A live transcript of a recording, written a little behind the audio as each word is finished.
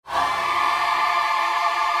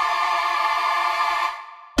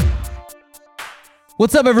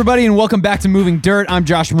What's up, everybody, and welcome back to Moving Dirt. I'm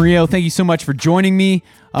Josh Murillo. Thank you so much for joining me.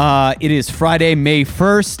 It is Friday, May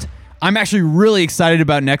 1st. I'm actually really excited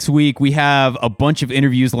about next week. We have a bunch of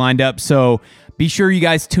interviews lined up, so be sure you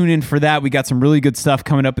guys tune in for that. We got some really good stuff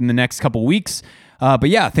coming up in the next couple weeks. But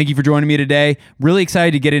yeah, thank you for joining me today. Really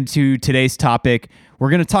excited to get into today's topic. We're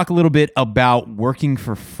going to talk a little bit about working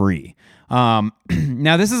for free. Now,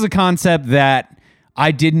 this is a concept that I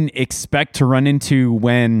didn't expect to run into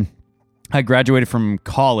when I graduated from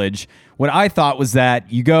college. What I thought was that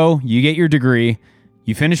you get your degree,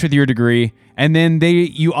 you finish with your degree, and then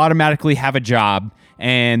you automatically have a job,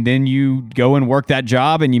 and then you go and work that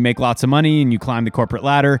job, and you make lots of money, and you climb the corporate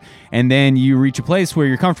ladder, and then you reach a place where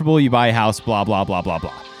you're comfortable, you buy a house, blah, blah, blah, blah,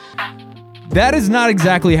 blah. That is not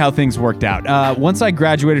exactly how things worked out. Once I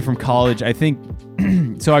graduated from college, I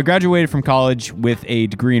graduated from college with a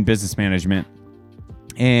degree in business management,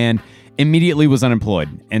 and immediately was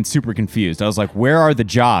unemployed and super confused. I was like, where are the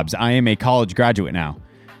jobs? I am a college graduate now.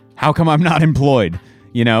 How come I'm not employed?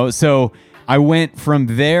 So I went from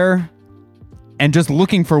there and just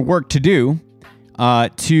looking for work to do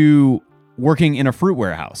to working in a fruit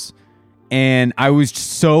warehouse. And I was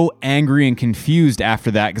so angry and confused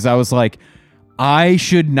after that because I was like, I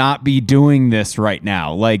should not be doing this right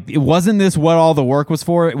now. Like, it wasn't this what all the work was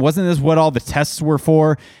for? It wasn't this what all the tests were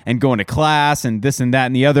for and going to class and this and that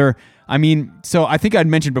and the other? I mean, so I think I'd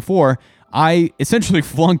mentioned before, I essentially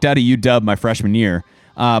flunked out of UW my freshman year,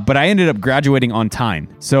 but I ended up graduating on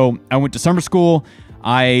time. So I went to summer school,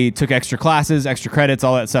 I took extra classes, extra credits,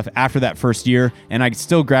 all that stuff after that first year, and I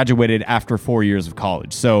still graduated after 4 years of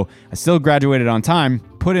college. So I still graduated on time,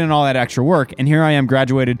 put in all that extra work, and here I am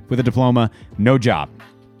graduated with a diploma, no job.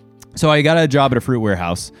 So I got a job at a fruit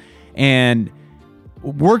warehouse and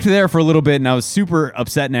worked there for a little bit, and I was super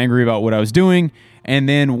upset and angry about what I was doing. And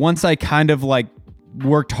then once I kind of like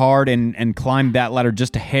worked hard and climbed that ladder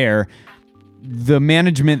just a hair, the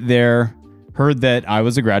management there heard that I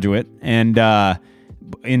was a graduate and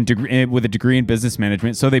with a degree in business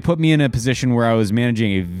management. So they put me in a position where I was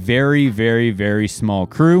managing a very, very, very small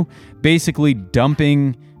crew, basically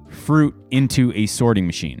dumping fruit into a sorting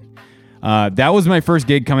machine. That was my first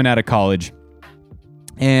gig coming out of college.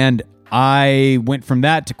 And I went from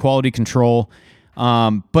that to quality control.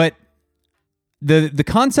 But the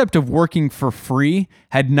concept of working for free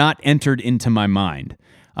had not entered into my mind.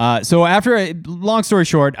 So long story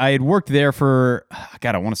short, I had worked there for,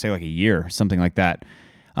 I want to say like a year, something like that.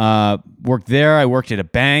 Worked there. I worked at a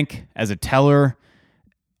bank as a teller.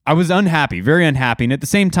 I was unhappy, very unhappy. And at the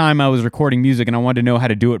same time, I was recording music and I wanted to know how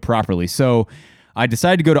to do it properly. So I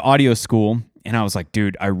decided to go to audio school and I was like,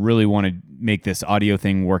 dude, I really want to make this audio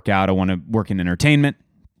thing work out. I want to work in entertainment.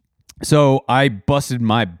 So I busted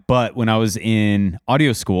my butt when I was in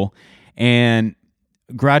audio school and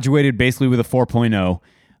graduated basically with a 4.0.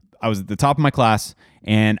 I was at the top of my class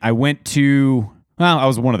and I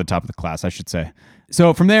was one of the top of the class, I should say.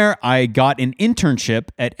 So from there, I got an internship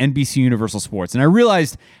at NBC Universal Sports. And I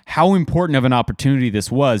realized how important of an opportunity this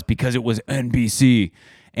was because it was NBC.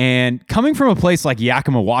 And coming from a place like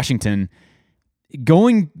Yakima, Washington,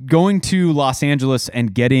 going to Los Angeles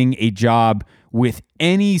and getting a job with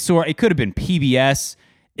any sort, it could have been PBS,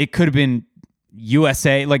 it could have been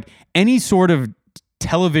USA, like any sort of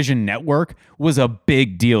television network was a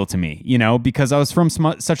big deal to me, because I was from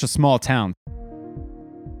such a small town.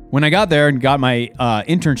 When I got there and got my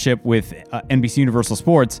internship with NBC Universal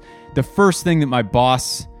Sports, the first thing that my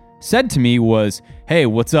boss said to me was, hey,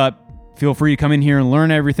 what's up? Feel free to come in here and learn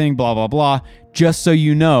everything, blah, blah, blah. Just so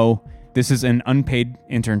you know, this is an unpaid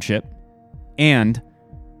internship and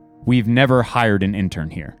we've never hired an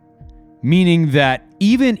intern here. Meaning that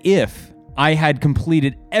even if I had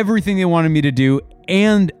completed everything they wanted me to do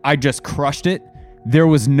and I just crushed it, there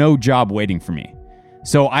was no job waiting for me.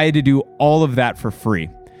 So I had to do all of that for free.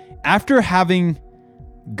 After having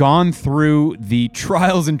gone through the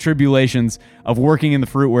trials and tribulations of working in the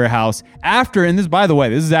fruit warehouse, and this, by the way,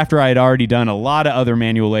 this is after I had already done a lot of other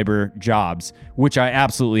manual labor jobs, which I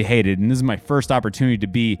absolutely hated, and this is my first opportunity to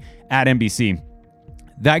be at NBC.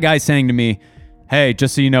 That guy saying to me, hey,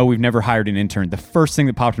 just so you know, we've never hired an intern. The first thing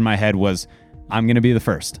that popped in my head was, I'm going to be the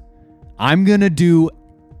first. I'm going to do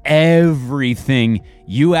everything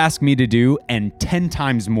you ask me to do and 10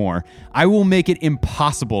 times more. I will make it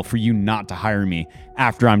impossible for you not to hire me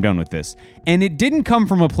after I'm done with this. And it didn't come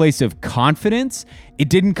from a place of confidence. It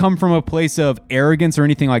didn't come from a place of arrogance or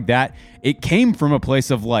anything like that. It came from a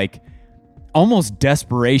place of like almost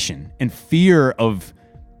desperation and fear of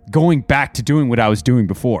going back to doing what I was doing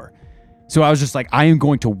before. So I was just like, I am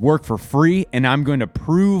going to work for free and I'm going to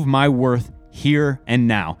prove my worth here and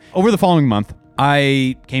now. Over the following month,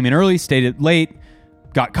 I came in early, stayed late,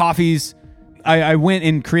 got coffees. I went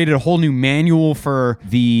and created a whole new manual for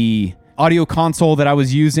the audio console that I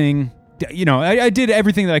was using. You know, I did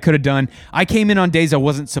everything that I could have done. I came in on days I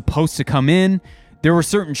wasn't supposed to come in. There were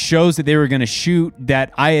certain shows that they were going to shoot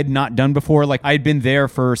that I had not done before. Like, I had been there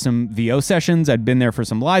for some VO sessions. I'd been there for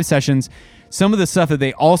some live sessions. Some of the stuff that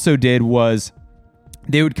they also did was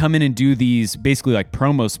they would come in and do these basically like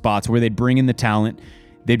promo spots where they'd bring in the talent.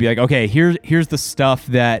 They'd be like, okay, here's the stuff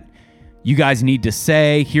that you guys need to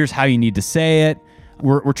say. Here's how you need to say it.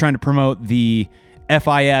 We're trying to promote the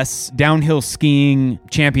FIS Downhill Skiing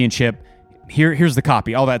Championship. Here's the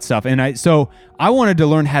copy, all that stuff. And so I wanted to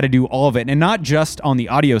learn how to do all of it, and not just on the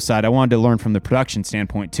audio side. I wanted to learn from the production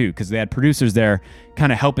standpoint too, because they had producers there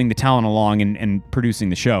kind of helping the talent along and producing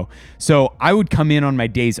the show. So I would come in on my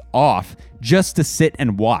days off just to sit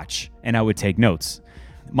and watch, and I would take notes.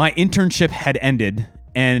 My internship had ended,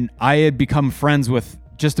 and I had become friends with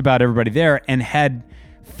just about everybody there and had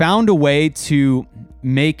found a way to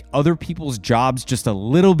make other people's jobs just a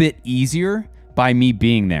little bit easier by me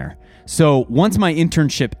being there. So once my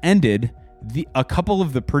internship ended, a couple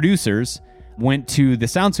of the producers went to the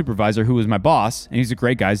sound supervisor, who was my boss, and he's a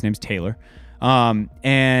great guy. His name's Taylor.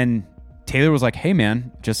 And Taylor was like, "Hey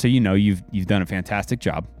man, just so you know, you've done a fantastic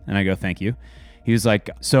job." And I go, "Thank you." He was like,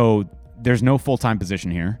 "So there's no full-time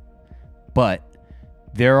position here, but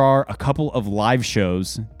there are a couple of live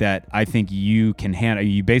shows that I think you can handle.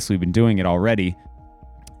 You've basically been doing it already.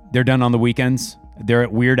 They're done on the weekends. They're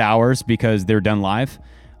at weird hours because they're done live,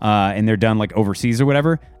 and they're done like overseas or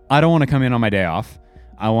whatever. I don't want to come in on my day off.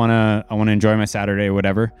 I want to enjoy my Saturday or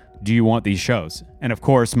whatever. Do you want these shows?" And of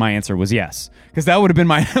course, my answer was yes, because that would have been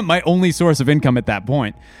my only source of income at that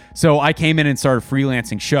point. So I came in and started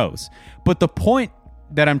freelancing shows. But the point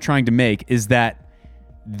that I'm trying to make is that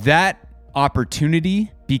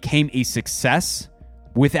opportunity became a success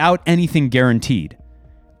without anything guaranteed.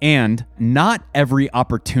 And not every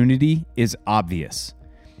opportunity is obvious.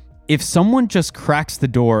 If someone just cracks the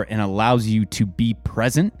door and allows you to be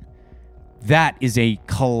present, that is a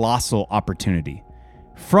colossal opportunity.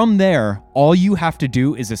 From there, all you have to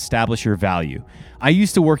do is establish your value. I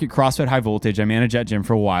used to work at CrossFit High Voltage. I managed that gym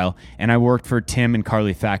for a while, and I worked for Tim and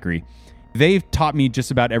Carly Thackeray. They've taught me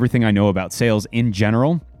just about everything I know about sales in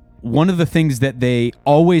general. One of the things that they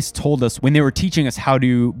always told us when they were teaching us how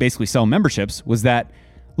to basically sell memberships was that,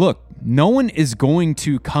 look, no one is going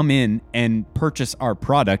to come in and purchase our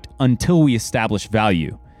product until we establish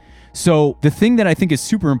value. So the thing that I think is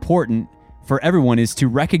super important for everyone is to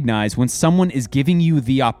recognize when someone is giving you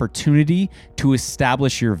the opportunity to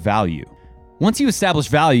establish your value. Once you establish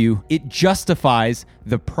value, it justifies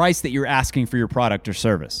the price that you're asking for your product or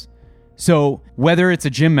service. So whether it's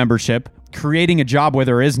a gym membership, creating a job where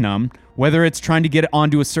there is none, whether it's trying to get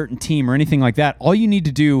onto a certain team or anything like that, all you need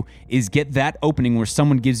to do is get that opening where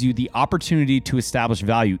someone gives you the opportunity to establish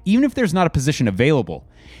value, even if there's not a position available.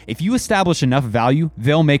 If you establish enough value,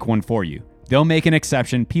 they'll make one for you. They'll make an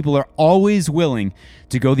exception. People are always willing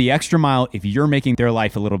to go the extra mile if you're making their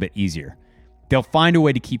life a little bit easier. They'll find a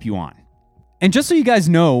way to keep you on. And just so you guys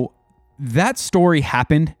know, that story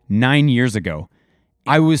happened 9 years ago.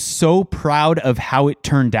 I was so proud of how it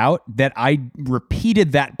turned out that I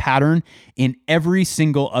repeated that pattern in every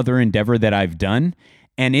single other endeavor that I've done,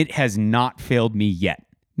 and it has not failed me yet.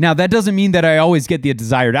 Now, that doesn't mean that I always get the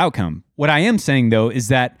desired outcome. What I am saying, though, is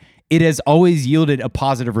that it has always yielded a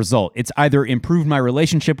positive result. It's either improved my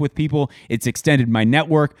relationship with people, it's extended my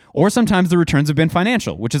network, or sometimes the returns have been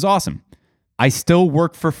financial, which is awesome. I still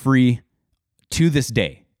work for free to this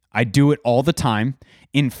day. I do it all the time.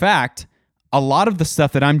 In fact, a lot of the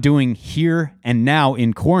stuff that I'm doing here and now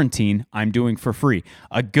in quarantine, I'm doing for free.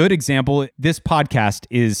 A good example, this podcast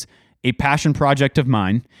is a passion project of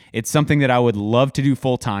mine. It's something that I would love to do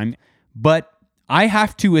full time, but I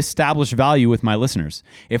have to establish value with my listeners.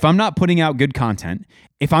 If I'm not putting out good content,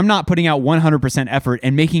 if I'm not putting out 100% effort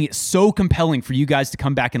and making it so compelling for you guys to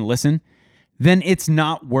come back and listen, then it's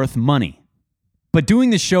not worth money. But doing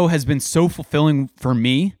this show has been so fulfilling for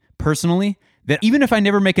me personally that even if I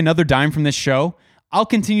never make another dime from this show, I'll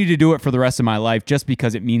continue to do it for the rest of my life just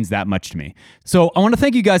because it means that much to me. So I want to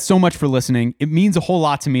thank you guys so much for listening. It means a whole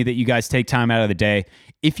lot to me that you guys take time out of the day.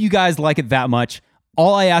 If you guys like it that much,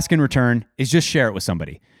 all I ask in return is just share it with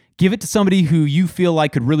somebody. Give it to somebody who you feel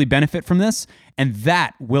like could really benefit from this, and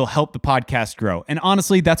that will help the podcast grow. And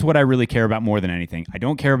honestly, that's what I really care about more than anything. I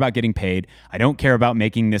don't care about getting paid. I don't care about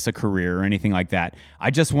making this a career or anything like that.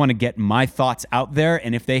 I just want to get my thoughts out there,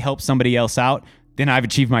 and if they help somebody else out, then I've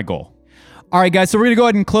achieved my goal. All right, guys, so we're going to go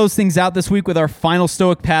ahead and close things out this week with our final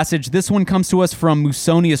Stoic passage. This one comes to us from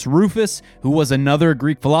Musonius Rufus, who was another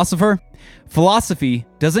Greek philosopher. Philosophy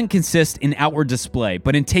doesn't consist in outward display,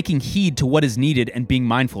 but in taking heed to what is needed and being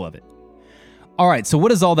mindful of it. All right, so what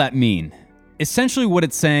does all that mean? Essentially, what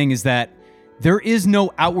it's saying is that there is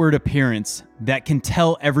no outward appearance that can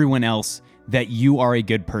tell everyone else that you are a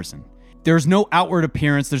good person. There's no outward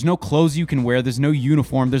appearance, there's no clothes you can wear, there's no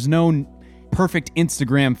uniform, there's no perfect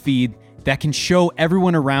Instagram feed that can show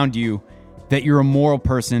everyone around you that you're a moral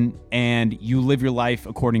person and you live your life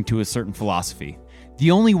according to a certain philosophy.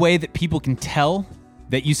 The only way that people can tell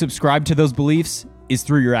that you subscribe to those beliefs is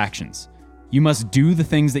through your actions. You must do the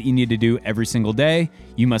things that you need to do every single day.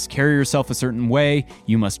 You must carry yourself a certain way.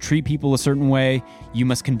 You must treat people a certain way. You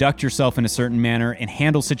must conduct yourself in a certain manner and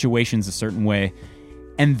handle situations a certain way.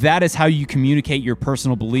 And that is how you communicate your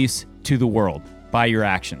personal beliefs to the world, by your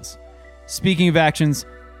actions. Speaking of actions,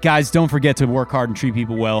 guys, don't forget to work hard and treat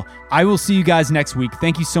people well. I will see you guys next week.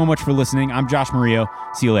 Thank you so much for listening. I'm Josh Murillo.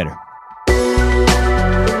 See you later.